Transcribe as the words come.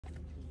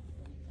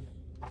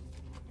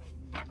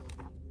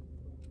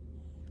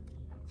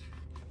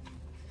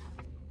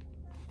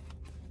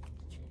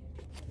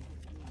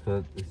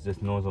So it's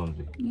just nose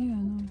only. Yeah,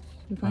 no.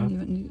 You can't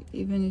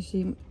even you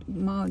see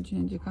mouth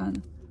change, you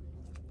can't.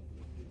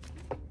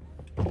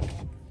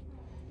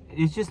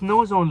 It's just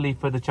nose only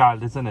for the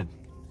child, isn't it?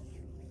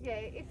 Yeah,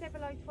 if they're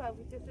below 12,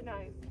 it's just a no.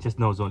 Just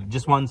nose only.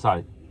 Just one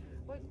side.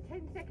 Well,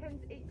 10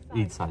 seconds each side.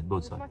 Each side,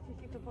 both sides. As much as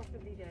you could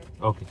possibly do.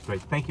 Okay,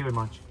 great. Thank you very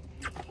much.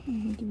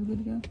 Good to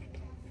go.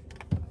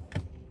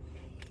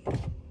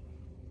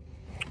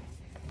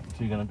 So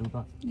you're gonna do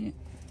that? Yeah.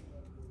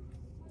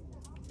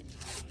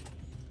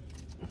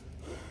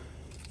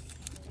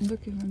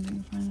 Look if I'm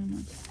gonna find or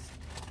not.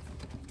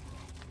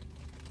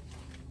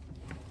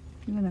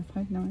 You're gonna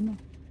fight now, I know.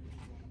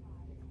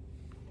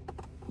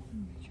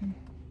 Sure.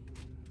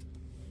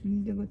 You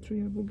need to go through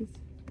your boogies.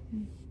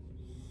 Yeah.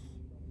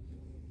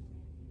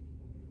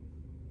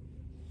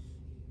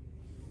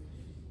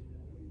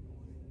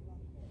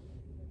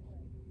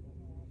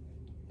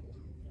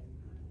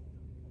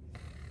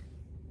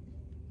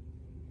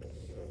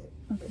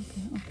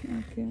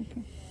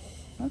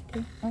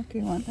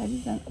 Okay, one side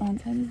is done,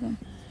 Alhamdulillah.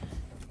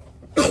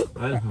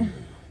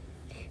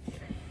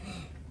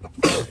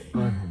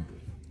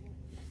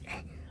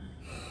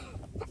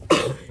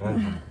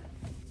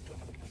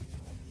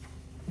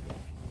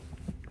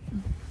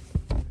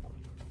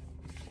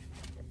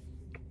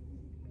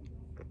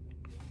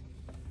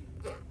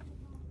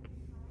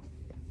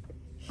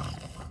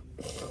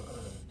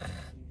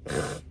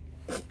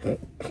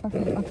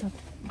 Okay,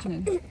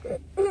 Junaid.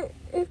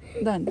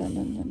 Done.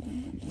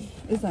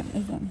 It's done,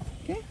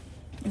 okay?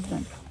 It's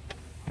done.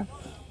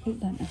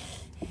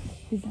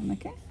 It's done,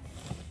 okay?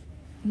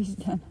 It's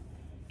done.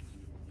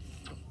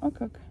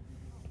 Okay.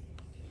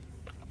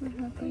 What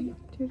happened?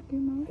 Tears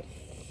came out?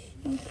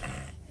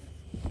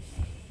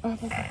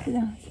 Okay.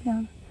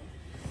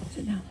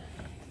 Sit down.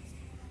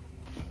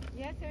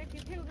 Yeah, so if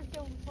you peel the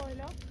silver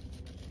foil off.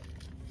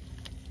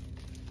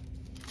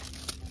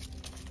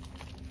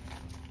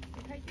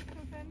 Okay, just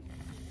confirm.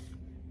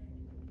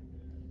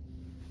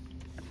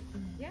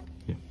 Yeah?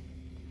 Yeah.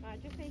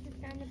 Just need to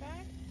scan the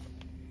bag.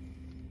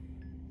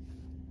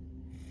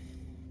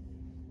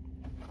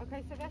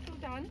 Okay, so that's all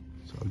done.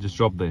 So I'll just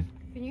drop there.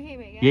 Can you hear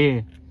me?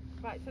 Yeah.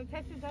 Right, so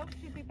test results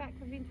should be back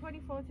within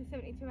 24 to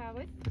 72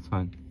 hours. That's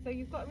fine. So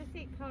you've got a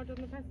receipt card on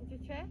the passenger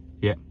chair.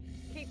 Yeah.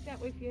 Keep that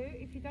with you.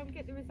 If you don't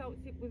get the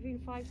results within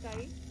 5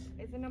 days,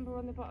 there's a number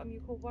on the bottom you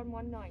call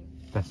 119.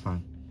 That's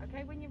fine.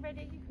 Okay, when you're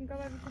ready, you can go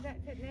over to that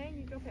set there and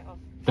you drop it off.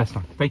 That's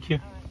fine. Thank you.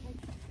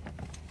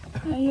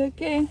 All right,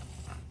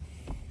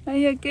 Are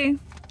you okay?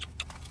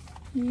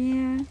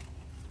 Yeah.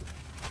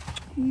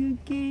 Are you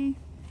okay?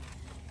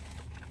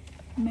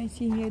 Am I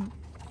seeing your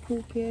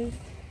poop hairs?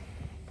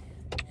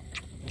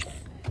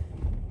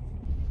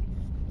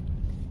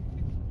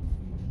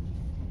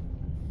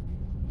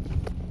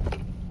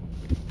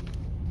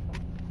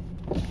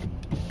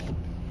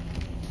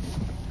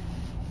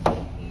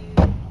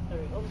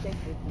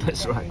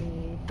 That's right.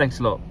 Thanks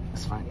a lot.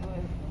 That's fine.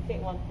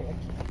 Get one first.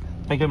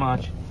 Thank you very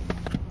much.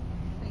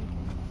 Thank you.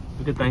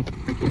 Have a good day.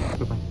 Thank you.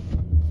 Goodbye.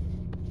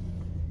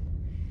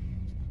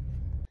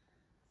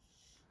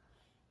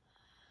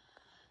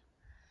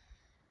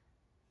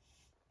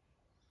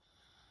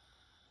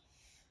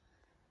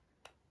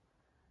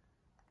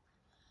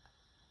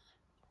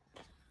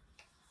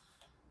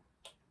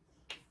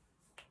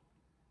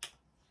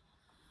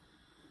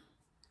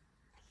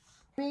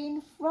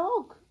 Green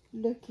frog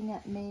looking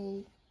at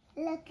me.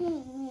 Look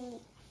at me.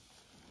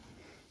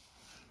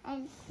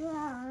 I'm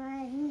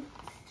flying.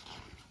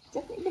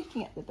 Definitely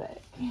looking at the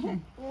book.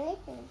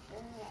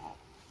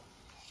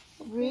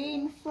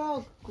 Green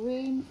frog,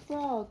 green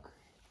frog.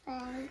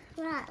 Green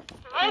frog.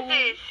 What do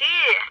you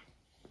see?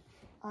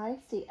 I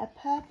see a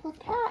purple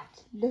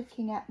cat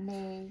looking at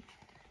me.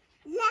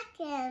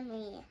 Look at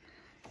me.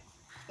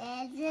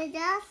 There's a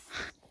dust.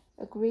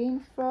 A green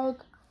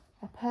frog,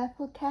 a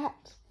purple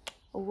cat,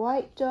 a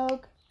white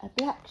dog, a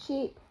black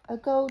sheep, a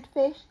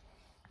goldfish,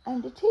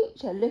 and a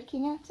teacher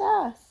looking at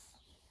us.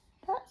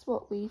 That's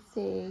what we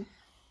see.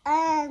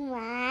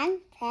 1,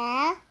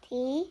 2,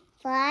 3,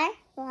 4,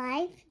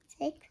 5,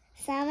 6,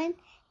 7,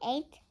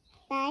 8,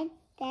 9,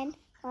 10,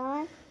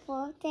 11,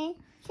 14,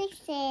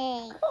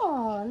 16.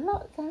 Oh,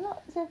 lots and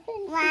lots of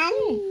things to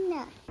see.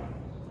 1.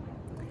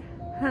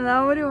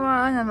 Hello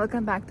everyone and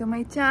welcome back to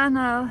my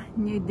channel.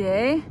 New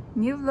day,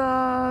 new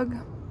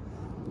vlog.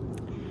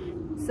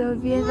 So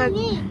we have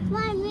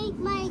Make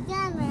my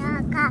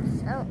camera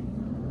castle.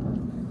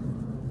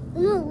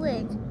 Move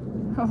it.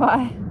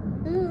 Why?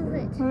 Move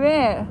it.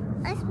 Where?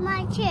 That's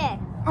my chair.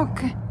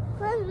 Okay.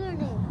 What's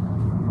running?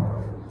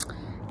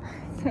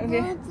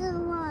 That's the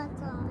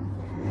water.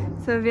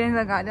 So we're in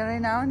the garden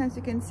right now, and as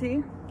you can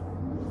see.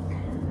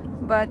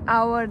 But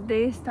our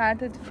day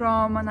started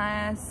from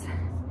Anaya's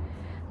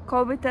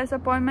COVID test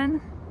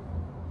appointment.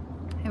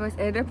 It was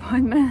 8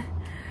 appointment.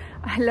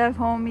 I left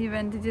home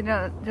even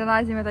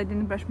realizing that I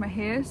didn't brush my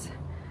hairs.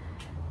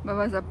 But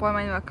was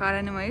appointment in my car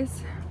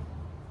anyways.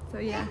 So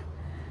yeah.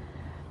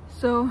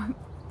 So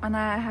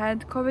Anaya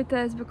had COVID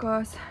test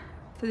because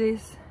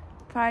today's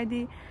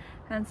Friday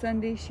and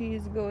Sunday she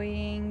is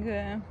going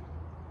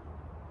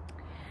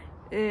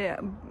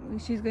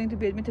she's going to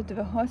be admitted to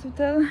the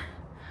hospital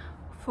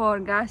for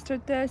gastro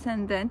test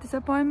and dentist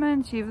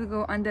appointment. She will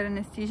go under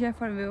anesthesia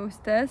for those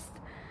tests,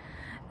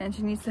 and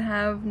she needs to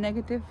have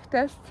negative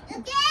test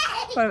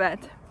for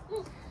that.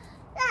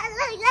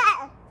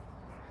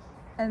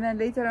 And then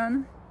later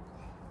on,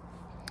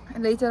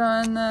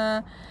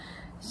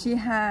 she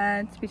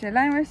had speech and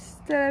language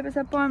therapist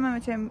appointment,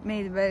 which I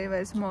made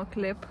very small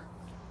clip.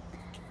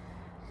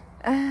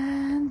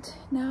 And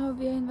now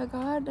we are in the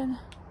garden.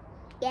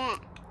 Yeah.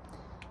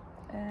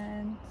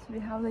 And we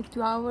have like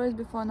 2 hours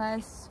before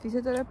nice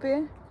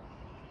physiotherapy.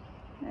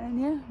 And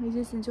yeah, we're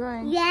just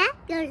enjoying. Yeah,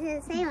 there's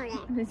the same on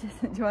it. We're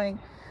just enjoying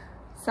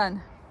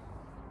sun.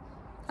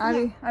 Are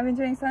we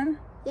enjoying sun?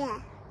 Yeah.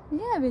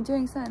 Yeah, we're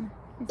enjoying sun.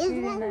 It's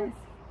really nice.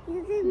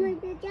 You can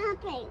make the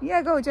jumping.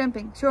 Yeah, go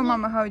jumping. Show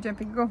Mama how you're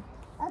jumping. Go.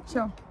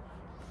 Show.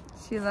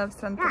 She loves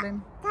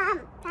trampoline.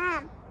 Come.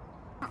 Come.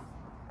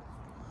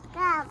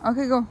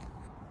 Okay, go.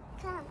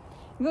 Come.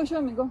 Go,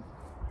 show me. Go.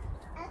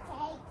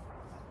 Okay.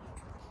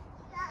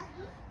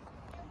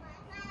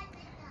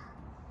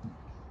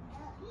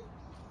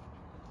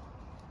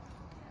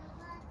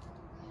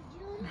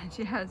 And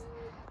she has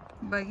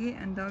buggy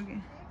and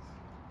doggy.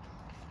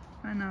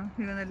 I know,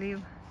 we're gonna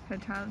leave her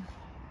child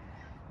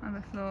on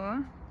the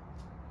floor.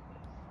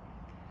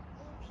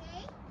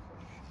 Okay.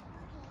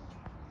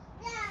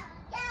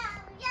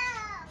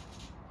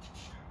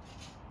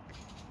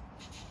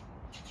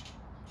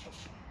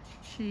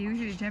 She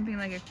usually jumping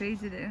like a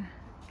crazy there.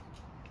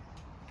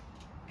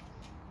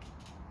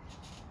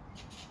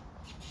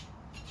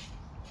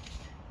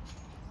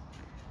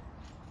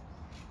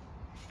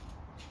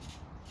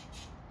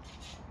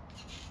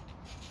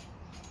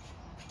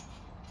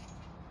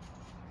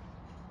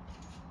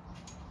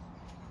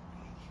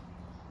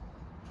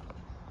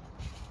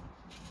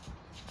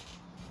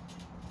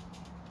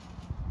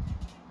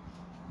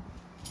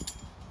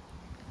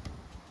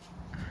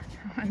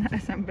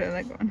 Another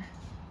umbrella gone.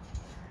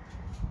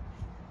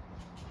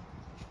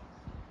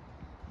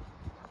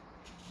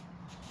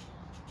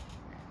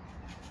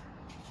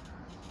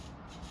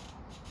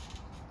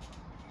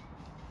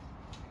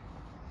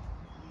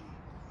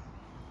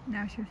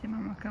 Now she'll see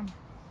Mama come.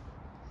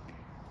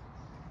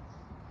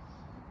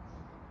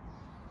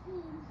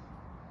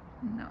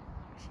 No,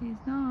 she's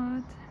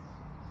not.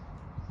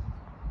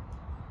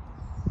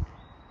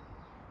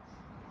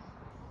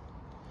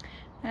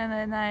 And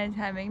Anaya is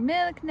having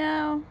milk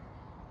now.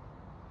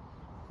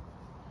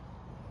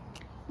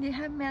 Do you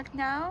have milk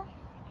now?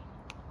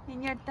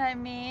 In your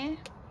tummy?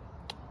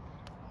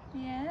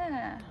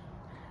 Yeah.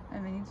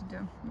 And we need to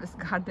do this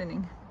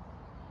gardening.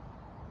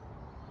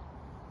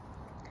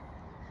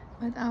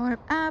 But our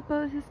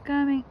apples is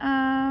coming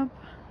up.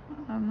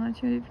 I'm not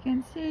sure if you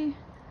can see.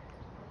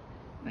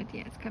 But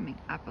yeah, it's coming.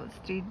 Apple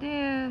tree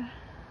there.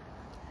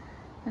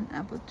 An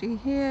apple tree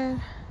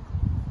here.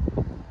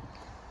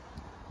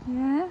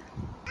 Yeah.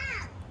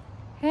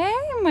 Hey,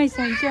 my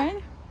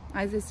sunshine.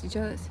 Aiza is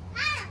jealous.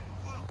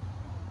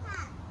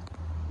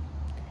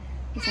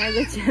 Is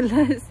Aiza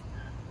jealous?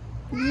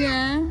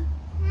 Yeah.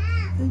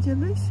 Is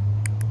jealous?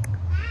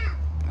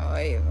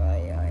 Oi.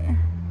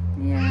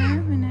 Yeah,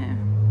 I know.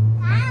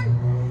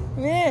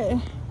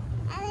 Where?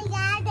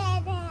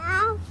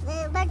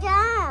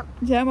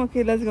 Jam,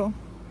 okay, let's go.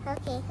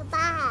 Okay,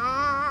 goodbye.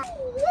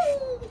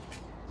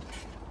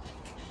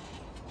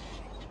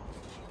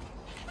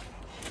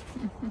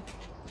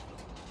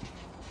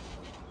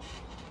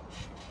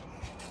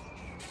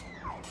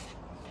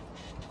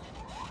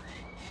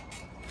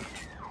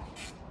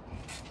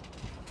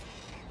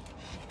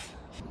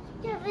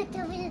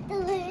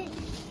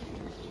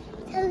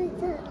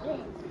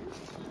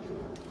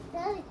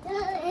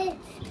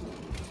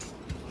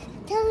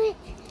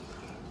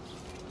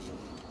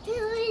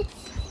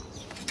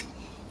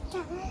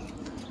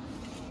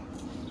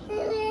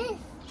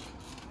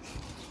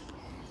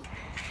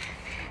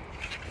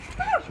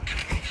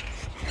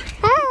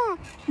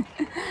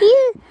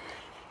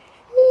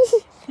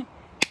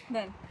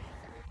 Done.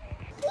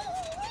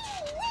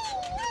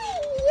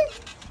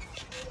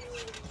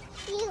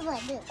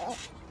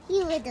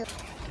 You will do.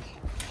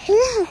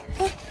 Ooh.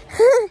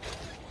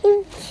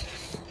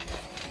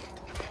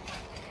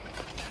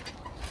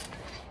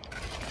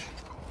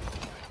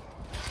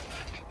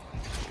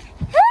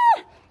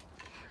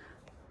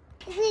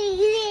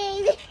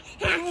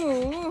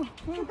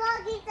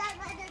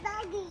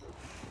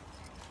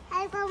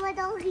 I found my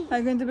doggy. Are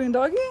you going to bring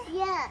doggy?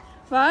 Yeah,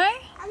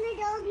 Why? I'm the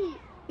doggy.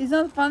 It's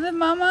not fun with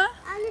Mama?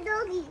 I'm the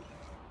doggy.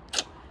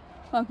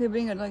 Okay,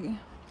 bring your doggy.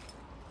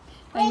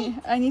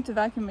 I need to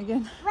vacuum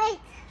again. Wait,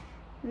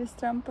 This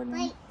trampoline.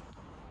 wait.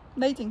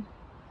 Waiting.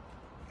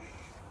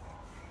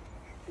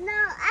 No,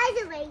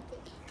 I'm waiting.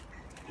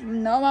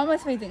 No,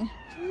 Mama's waiting.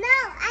 No,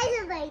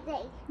 I'm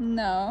waiting.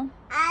 No.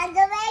 I'm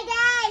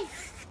waiting.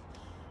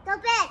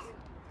 Stop it.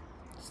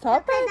 Stop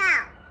Stop it it.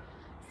 now.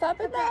 Stop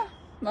it now.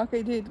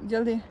 Okay, dude,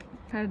 jaldi.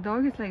 Her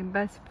dog is like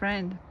best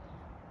friend.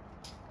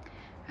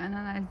 And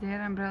then is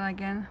there, umbrella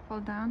again, fall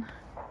down.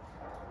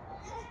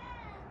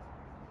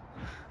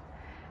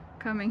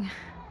 Coming.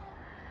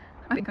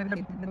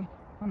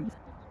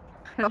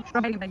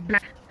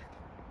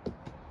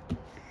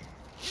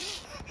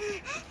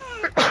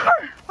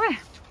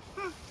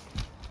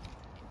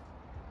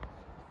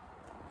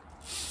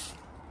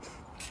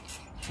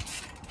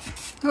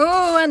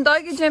 Oh, and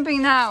doggy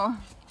jumping now.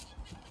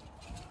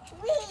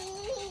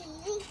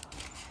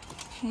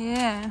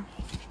 Yeah.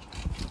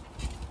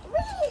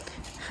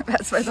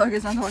 That's why dog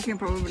is not walking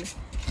probably.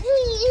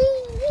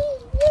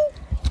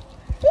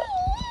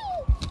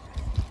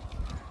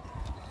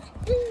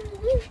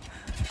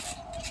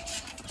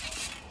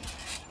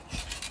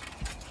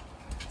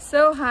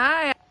 So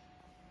high.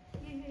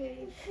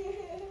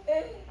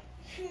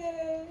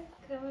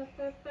 Come up,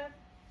 up, up.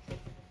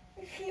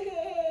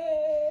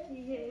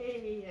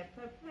 Yeah,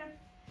 up, up.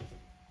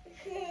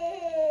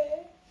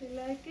 You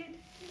like it?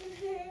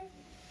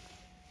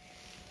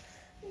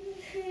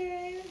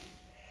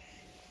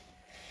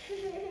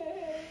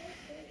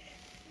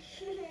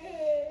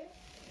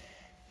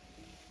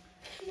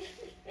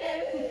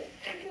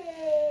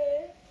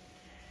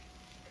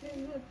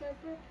 Come up,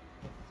 up, up.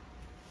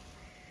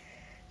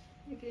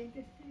 You're going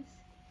to this.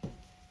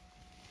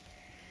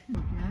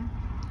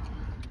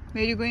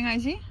 Where are you going,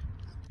 Aiza?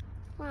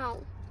 Wow.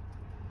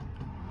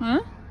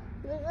 Huh?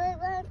 We're going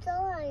to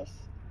toys.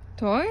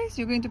 Toys?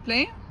 You're going to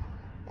play?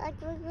 Like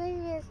we're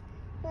going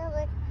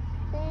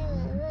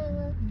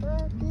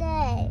to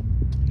play.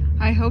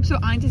 I hope so.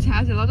 Auntie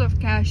has a lot of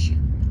cash.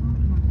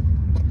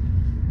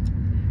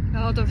 A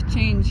lot of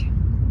change.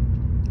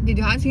 Did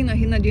you ask Hina?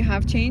 Hina, do you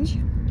have change?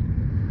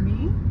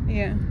 Me?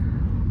 Yeah.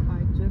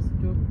 I just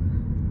took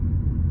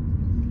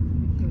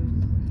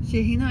because.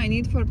 Say, Hina, I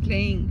need for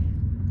playing.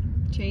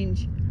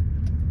 Change.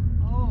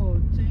 Oh,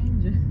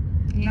 change.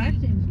 Yeah.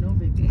 That change, no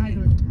baby. I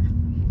don't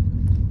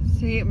have.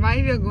 Say, why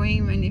we are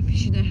going when if you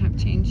shouldn't have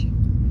change?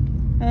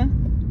 Huh?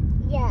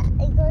 Yeah,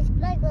 it goes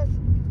like us.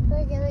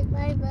 So there was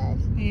my bus.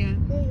 Yeah.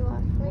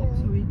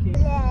 So we can.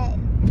 Play.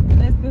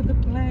 Let's go to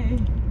play.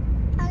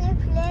 I can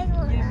play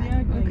with Yeah, we her.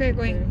 are going Okay, to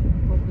going. play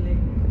for play.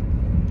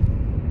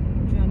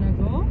 Do you wanna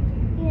go?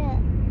 Yeah.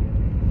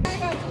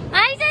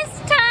 Aiza's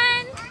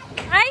turn!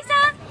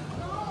 Aiza!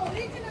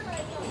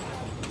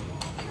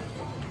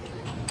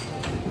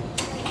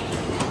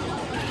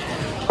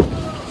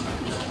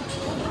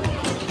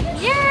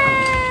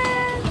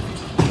 Yes!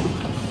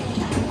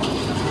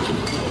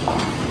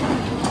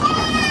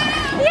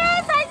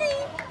 Yes, Aiza!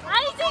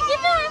 Aiza,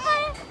 give me a high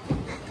five!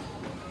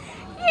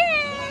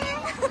 Yeah!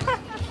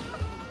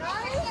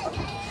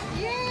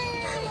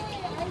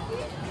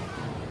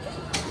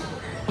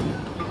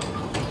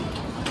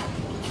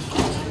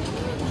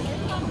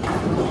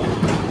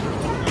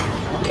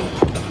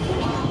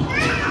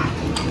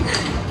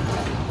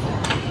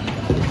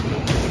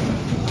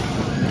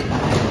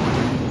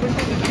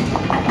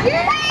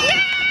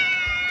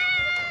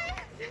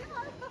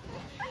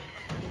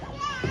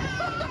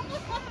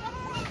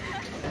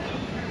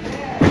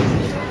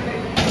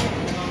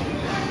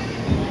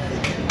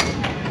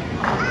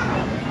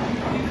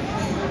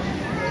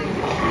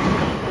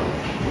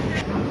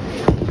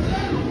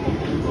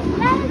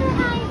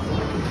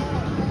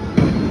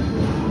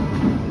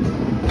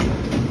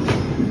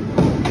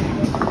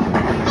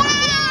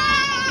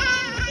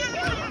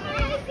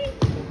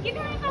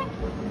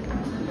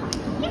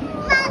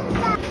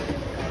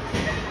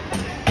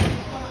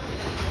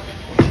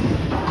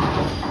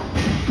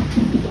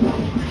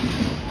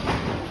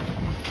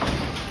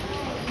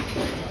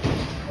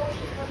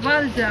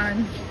 Well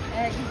done.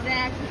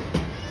 Exactly.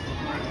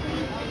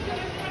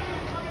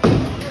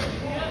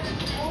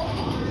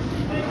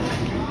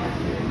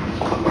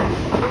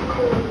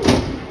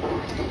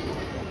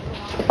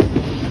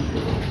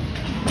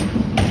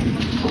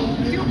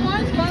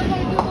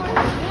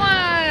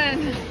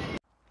 One.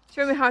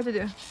 Show me how to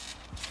do.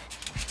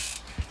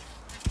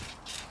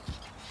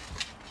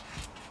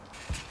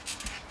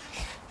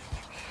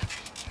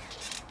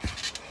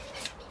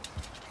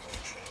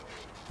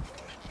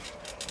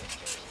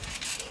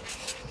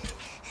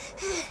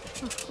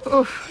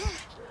 Oof.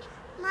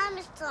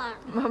 Mama's turn.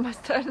 Mama's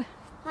turn.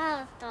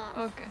 Mama's turn.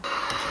 Okay.